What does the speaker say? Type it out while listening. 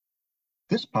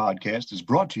This podcast is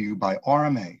brought to you by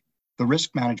RMA, the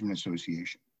Risk Management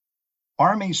Association.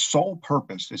 RMA's sole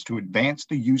purpose is to advance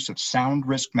the use of sound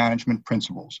risk management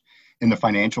principles in the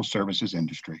financial services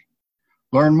industry.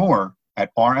 Learn more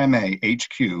at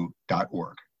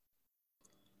rmahq.org.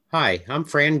 Hi, I'm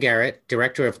Fran Garrett,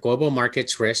 Director of Global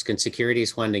Markets Risk and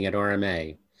Securities Lending at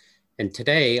RMA. And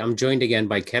today I'm joined again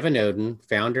by Kevin Oden,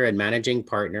 founder and managing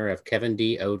partner of Kevin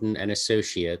D. Oden and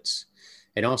Associates,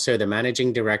 and also the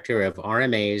managing director of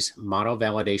RMA's Model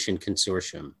Validation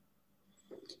Consortium.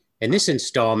 In this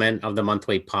installment of the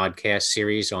monthly podcast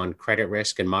series on credit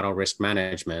risk and model risk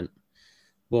management,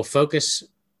 we'll focus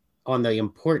on the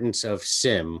importance of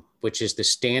SIMM, which is the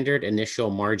Standard Initial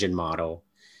Margin Model,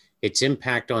 its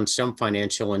impact on some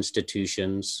financial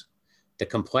institutions, the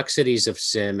complexities of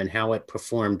SIMM and how it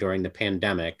performed during the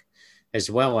pandemic, as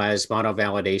well as model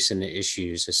validation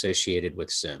issues associated with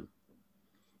SIMM.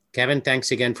 Kevin,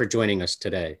 thanks again for joining us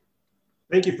today.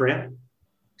 Thank you, Fran.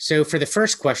 So for the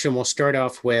first question, we'll start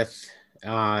off with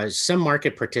some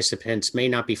market participants may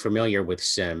not be familiar with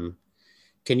SIMM.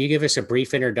 Can you give us a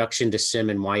brief introduction to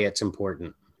SIMM and why it's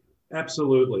important?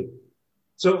 Absolutely.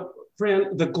 So,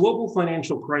 Fran, the global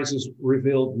financial crisis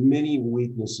revealed many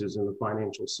weaknesses in the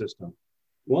financial system.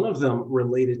 One of them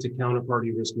related to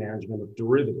counterparty risk management of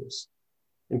derivatives.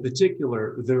 In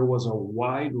particular, there was a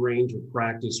wide range of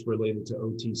practice related to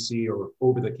OTC or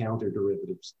over-the-counter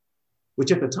derivatives,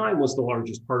 which at the time was the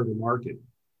largest part of the market,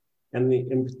 and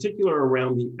in particular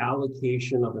around the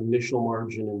allocation of initial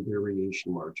margin and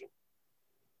variation margin.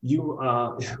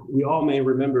 We all may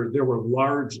remember there were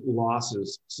large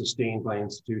losses sustained by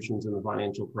institutions in the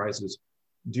financial crisis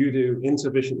due to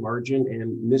insufficient margin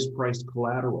and mispriced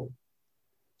collateral.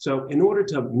 So in order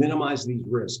to minimize these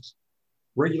risks,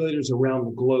 regulators around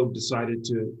the globe decided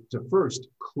to first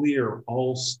clear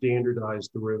all standardized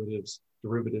derivatives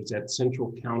at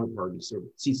central counterparties, or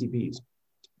CCPs,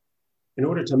 in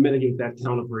order to mitigate that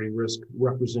counterparty risk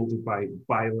represented by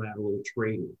bilateral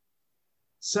trading.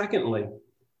 Secondly,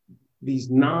 these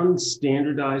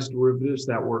non-standardized derivatives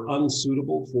that were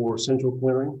unsuitable for central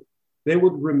clearing, they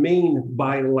would remain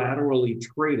bilaterally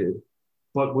traded,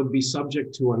 but would be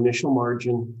subject to initial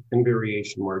margin and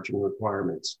variation margin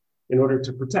requirements in order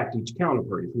to protect each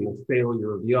counterparty from the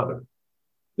failure of the other.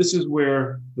 This is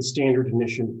where the standard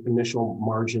initial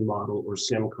margin model, or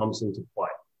SIMM, comes into play.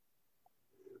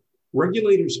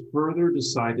 Regulators further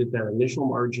decided that initial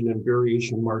margin and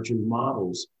variation margin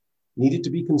models needed to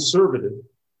be conservative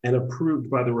and approved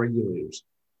by the regulators.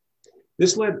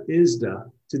 This led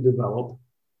ISDA to develop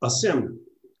a SIMM,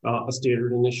 a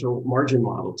standard initial margin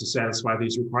model, to satisfy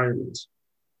these requirements.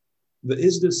 The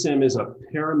ISDA SIMM is a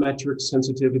parametric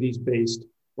sensitivities-based,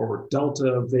 or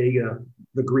delta vega,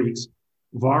 the Greeks,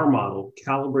 VAR model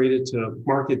calibrated to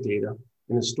market data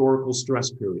and historical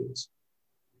stress periods.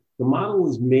 The model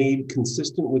is made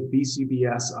consistent with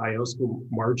BCBS IOSCO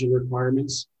margin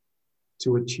requirements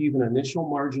to achieve an initial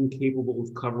margin capable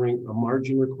of covering a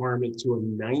margin requirement to a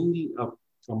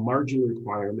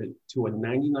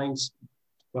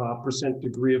 99%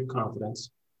 degree of confidence,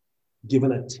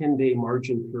 given a 10-day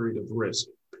margin period of risk.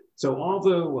 So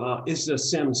although ISDA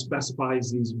SIMM specifies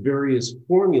these various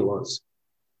formulas,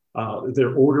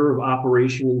 their order of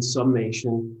operation and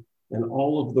summation, and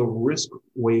all of the risk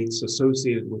weights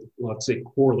associated with, let's say,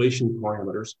 correlation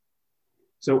parameters.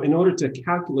 So in order to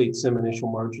calculate SIMM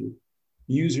initial margin,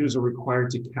 users are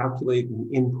required to calculate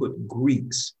and input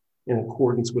Greeks in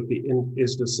accordance with the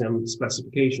ISDA SIMM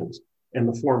specifications and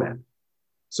the format.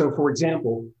 So for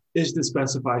example, ISDA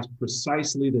specifies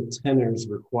precisely the tenors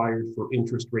required for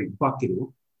interest rate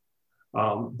bucketing,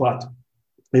 but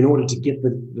in order to get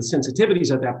the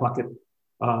sensitivities at that bucket,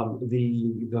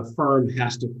 the firm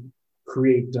has to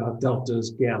create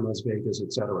deltas, gammas, vegas,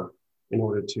 et cetera, in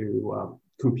order to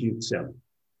compute SIMM.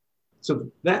 So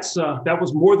that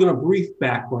was more than a brief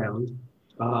background,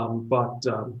 but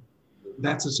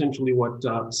that's essentially what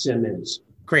SIMM is.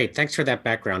 Great, thanks for that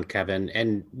background, Kevin.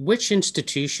 And which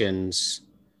institutions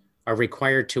are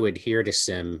required to adhere to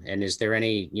SIMM? And is there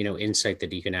any insight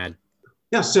that you can add?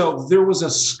 Yeah, so there was a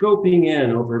scoping in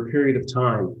over a period of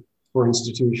time for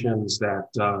institutions that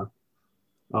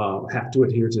have to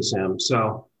adhere to SIMM.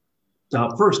 So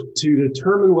first, to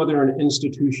determine whether an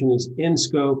institution is in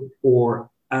scope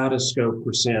or out of scope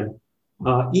for SIMM,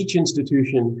 each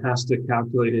institution has to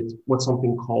calculate what's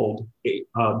something called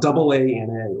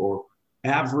AANA, or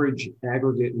average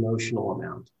aggregate notional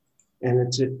amount. And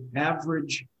it's an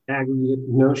average aggregate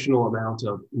notional amount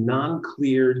of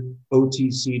non-cleared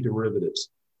OTC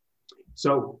derivatives.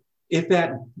 So if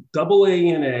that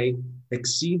AANA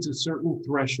exceeds a certain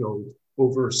threshold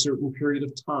over a certain period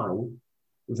of time,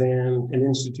 than an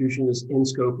institution is in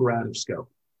scope or out of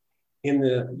scope. In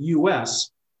the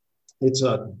US, it's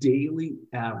a daily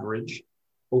average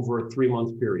over a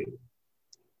 3-month period.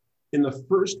 In the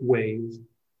first wave,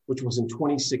 which was in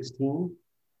 2016,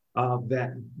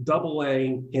 that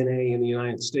AA NA in the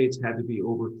United States had to be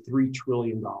over $3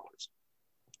 trillion.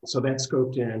 So that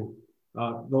scoped in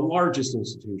the largest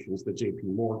institutions, the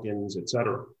JP Morgans, et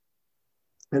cetera.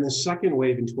 And the second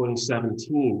wave in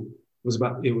 2017 was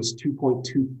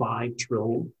 2.25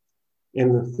 trillion.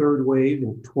 And the third wave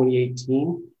in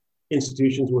 2018,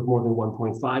 institutions with more than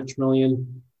 1.5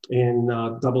 trillion in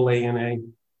AA NA.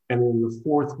 And then the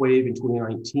fourth wave in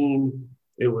 2019,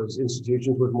 it was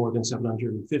institutions with more than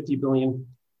 750 billion.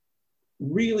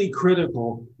 Really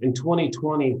critical in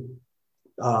 2020,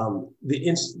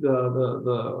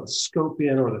 the scope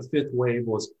in, or the fifth wave,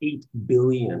 was 8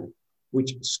 billion,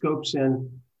 which scopes in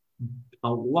a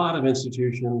lot of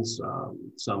institutions,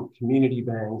 some community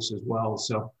banks as well.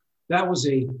 So that was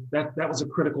a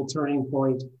critical turning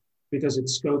point because it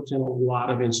scoped in a lot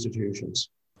of institutions.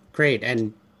 Great.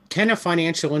 And can a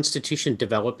financial institution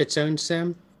develop its own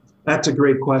SIMM? That's a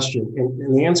great question.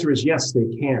 And the answer is yes, they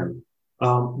can.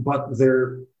 But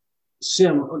their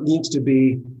SIMM needs to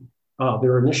be,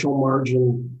 their initial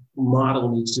margin model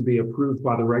needs to be approved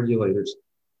by the regulators.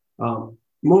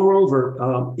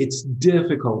 Moreover, it's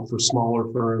difficult for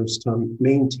smaller firms to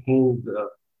maintain the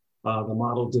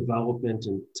model development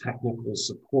and technical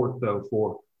support, though,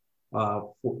 for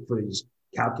these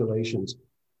calculations.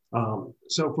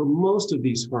 So for most of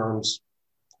these firms,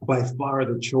 by far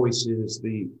the choice is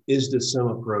the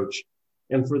SIMM approach.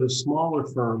 And for the smaller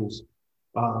firms,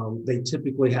 they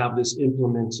typically have this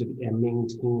implemented and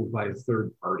maintained by a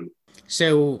third party.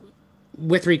 So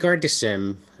with regard to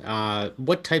SIMM,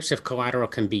 what types of collateral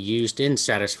can be used in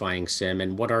satisfying SIMM,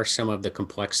 and what are some of the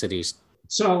complexities?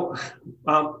 So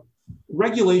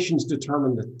regulations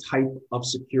determine the type of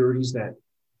securities that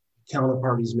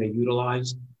counterparties may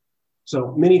utilize.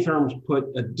 So many firms put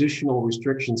additional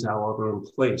restrictions, however, in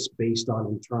place based on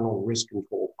internal risk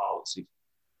control policies.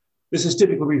 This is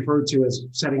typically referred to as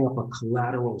setting up a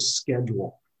collateral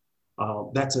schedule.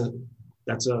 That's a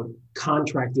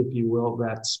contract, if you will,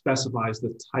 that specifies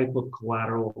the type of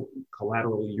collateral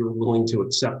you're willing to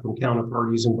accept from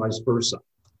counterparties and vice versa.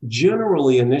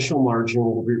 Generally, initial margin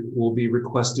will be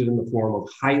requested in the form of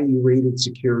highly rated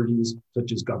securities,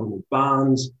 such as government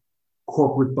bonds,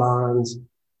 corporate bonds,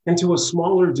 and to a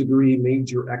smaller degree,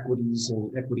 major equities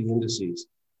and equity indices.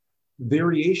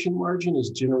 Variation margin is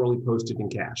generally posted in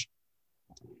cash.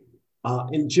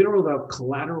 In general, the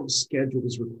collateral schedule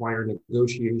is required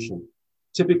negotiation,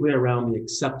 typically around the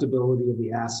acceptability of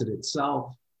the asset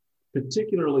itself,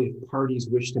 particularly if parties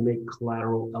wish to make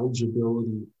collateral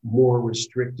eligibility more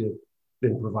restrictive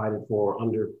than provided for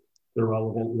under the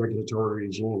relevant regulatory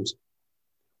regimes.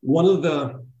 One of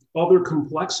the other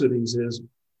complexities is,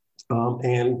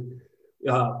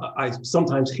 I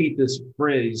sometimes hate this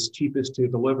phrase, cheapest to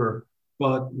deliver,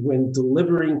 but when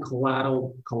delivering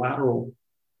collateral,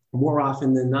 more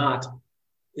often than not,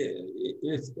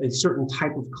 if a certain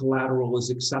type of collateral is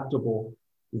acceptable,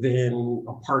 then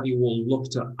a party will look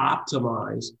to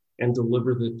optimize and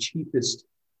deliver the cheapest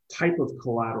type of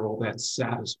collateral that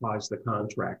satisfies the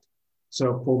contract.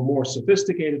 So for more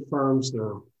sophisticated firms, there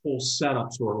are whole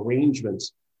setups or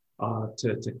arrangements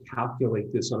to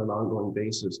calculate this on an ongoing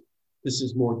basis. This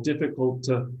is more difficult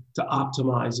to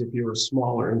optimize if you're a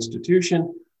smaller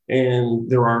institution, and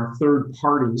there are third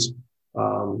parties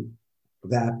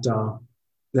that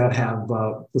have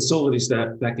facilities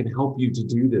that can help you to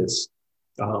do this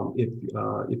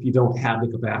if you don't have the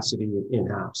capacity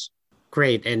in-house.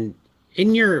 Great. And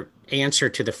in your answer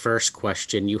to the first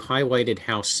question, you highlighted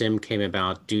how SIMM came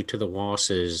about due to the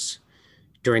losses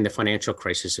during the financial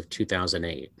crisis of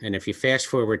 2008. And if you fast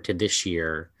forward to this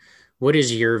year, what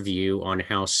is your view on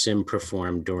how SIMM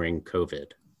performed during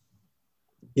COVID?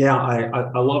 Yeah,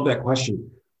 I love that question.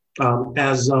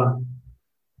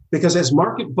 Because as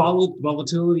market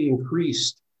volatility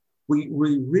increased, we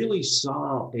really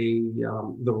saw the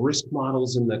risk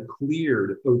models in the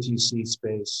cleared OTC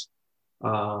space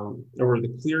or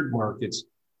the cleared markets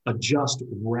adjust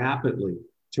rapidly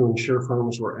to ensure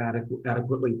firms were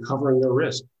adequately covering their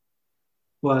risk.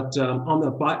 But on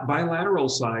the bilateral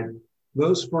side,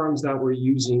 those firms that were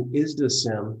using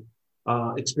SIMM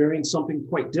experienced something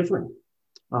quite different.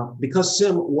 Because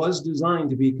SIMM was designed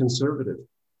to be conservative,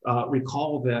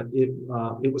 recall that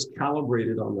it was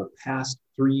calibrated on the past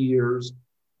 3 years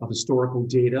of historical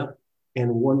data and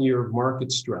 1 year of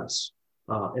market stress.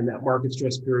 And that market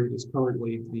stress period is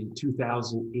currently the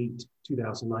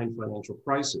 2008-2009 financial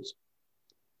crisis.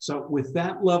 So with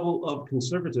that level of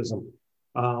conservatism,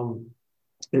 Um,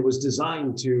 it was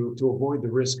designed to avoid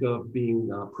the risk of being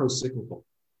pro-cyclical.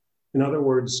 In other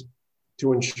words,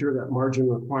 to ensure that margin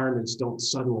requirements don't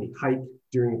suddenly hike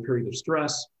during a period of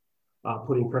stress,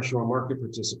 putting pressure on market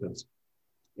participants.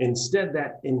 Instead,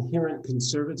 that inherent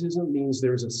conservatism means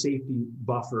there's a safety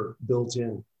buffer built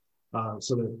in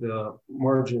so that the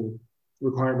margin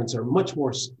requirements are much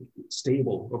more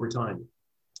stable over time.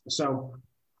 So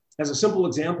as a simple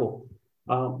example,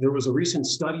 there was a recent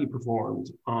study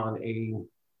performed on a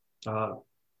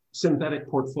synthetic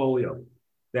portfolio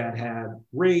that had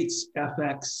rates,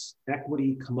 FX,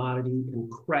 equity, commodity, and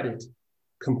credit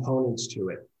components to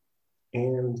it.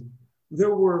 And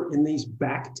there were, in these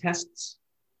back tests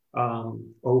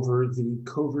over the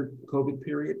COVID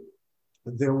period,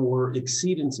 there were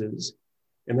exceedances,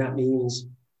 and that means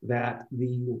that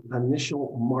the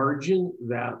initial margin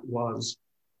that was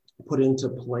put into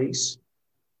place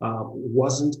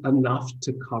wasn't enough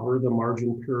to cover the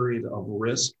margin period of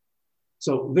risk.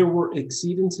 So there were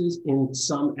exceedances in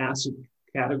some asset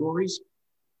categories,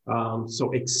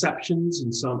 so exceptions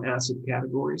in some asset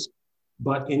categories,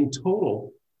 but in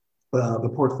total, the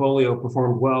portfolio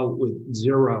performed well with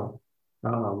zero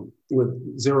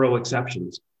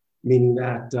exceptions, meaning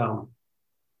that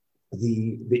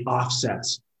the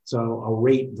offsets, so a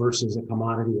rate versus a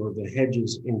commodity or the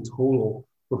hedges in total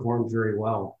performed very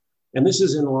well. And this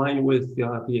is in line with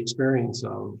the experience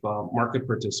of market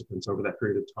participants over that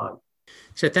period of time.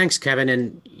 So thanks, Kevin.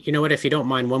 And you know what, if you don't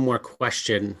mind, one more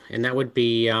question, and that would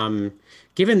be,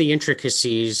 given the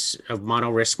intricacies of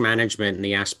model risk management and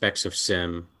the aspects of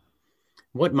SIMM,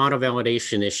 what model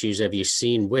validation issues have you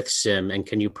seen with SIMM, and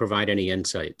can you provide any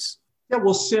insights? Yeah,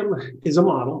 well, SIMM is a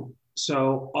model.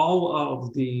 So all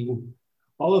of the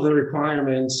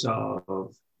requirements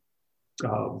of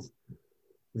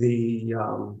the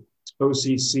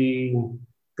OCC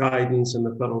guidance and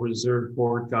the Federal Reserve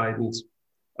Board guidance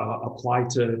apply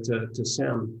to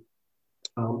SIMM.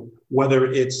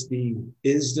 Whether it's the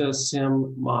ISDA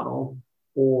SIMM model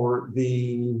or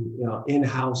the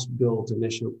in-house built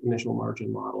initial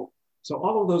margin model. So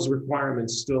all of those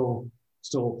requirements still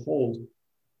hold.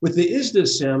 With the ISDA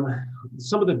SIMM,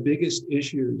 some of the biggest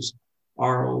issues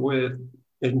are with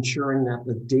ensuring that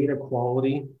the data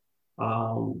quality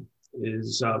that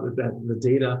the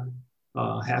data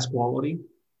has quality,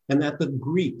 and that the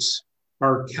Greeks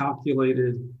are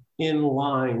calculated in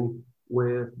line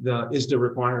with the ISDA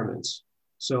requirements.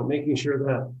 So making sure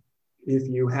that if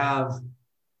you have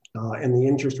in the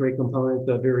interest rate component,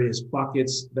 the various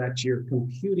buckets, that you're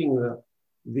computing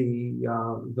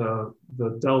the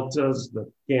deltas,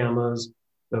 the gammas,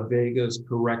 the vegas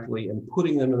correctly and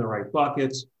putting them in the right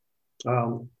buckets.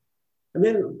 And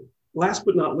then last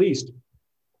but not least,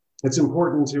 it's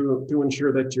important to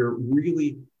ensure that you're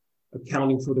really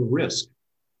accounting for the risk.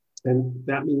 And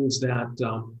that means that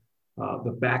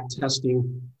the back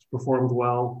testing is performed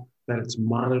well, that it's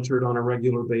monitored on a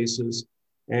regular basis,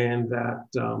 and that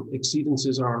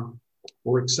exceedances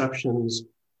or exceptions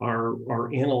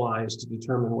are analyzed to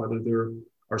determine whether there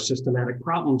are systematic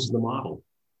problems in the model.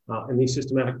 And these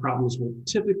systematic problems will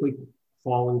typically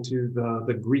fall into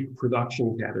the Greek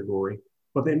production category,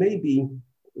 but they may be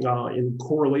in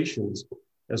correlations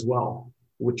as well,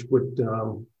 which would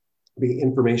be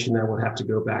information that would have to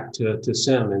go back to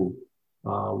SIMM and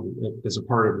as a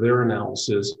part of their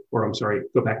analysis, or I'm sorry,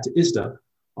 go back to ISDA,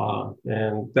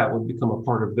 and that would become a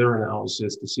part of their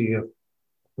analysis to see if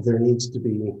there needs to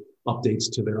be updates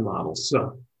to their models.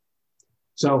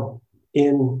 So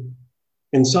in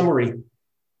summary,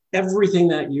 everything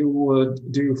that you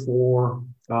would do for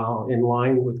in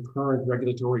line with current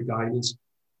regulatory guidance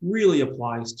really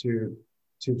applies to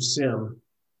SIMM.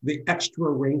 The extra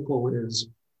wrinkle is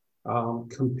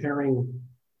comparing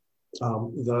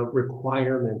the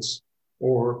requirements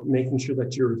or making sure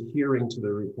that you're adhering to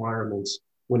the requirements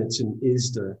when it's an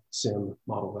ISDA SIMM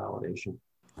model validation.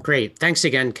 Great. Thanks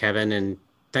again, Kevin, and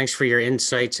thanks for your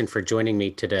insights and for joining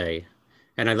me today.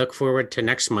 And I look forward to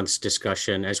next month's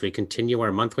discussion as we continue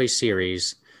our monthly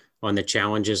series on the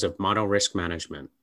challenges of model risk management.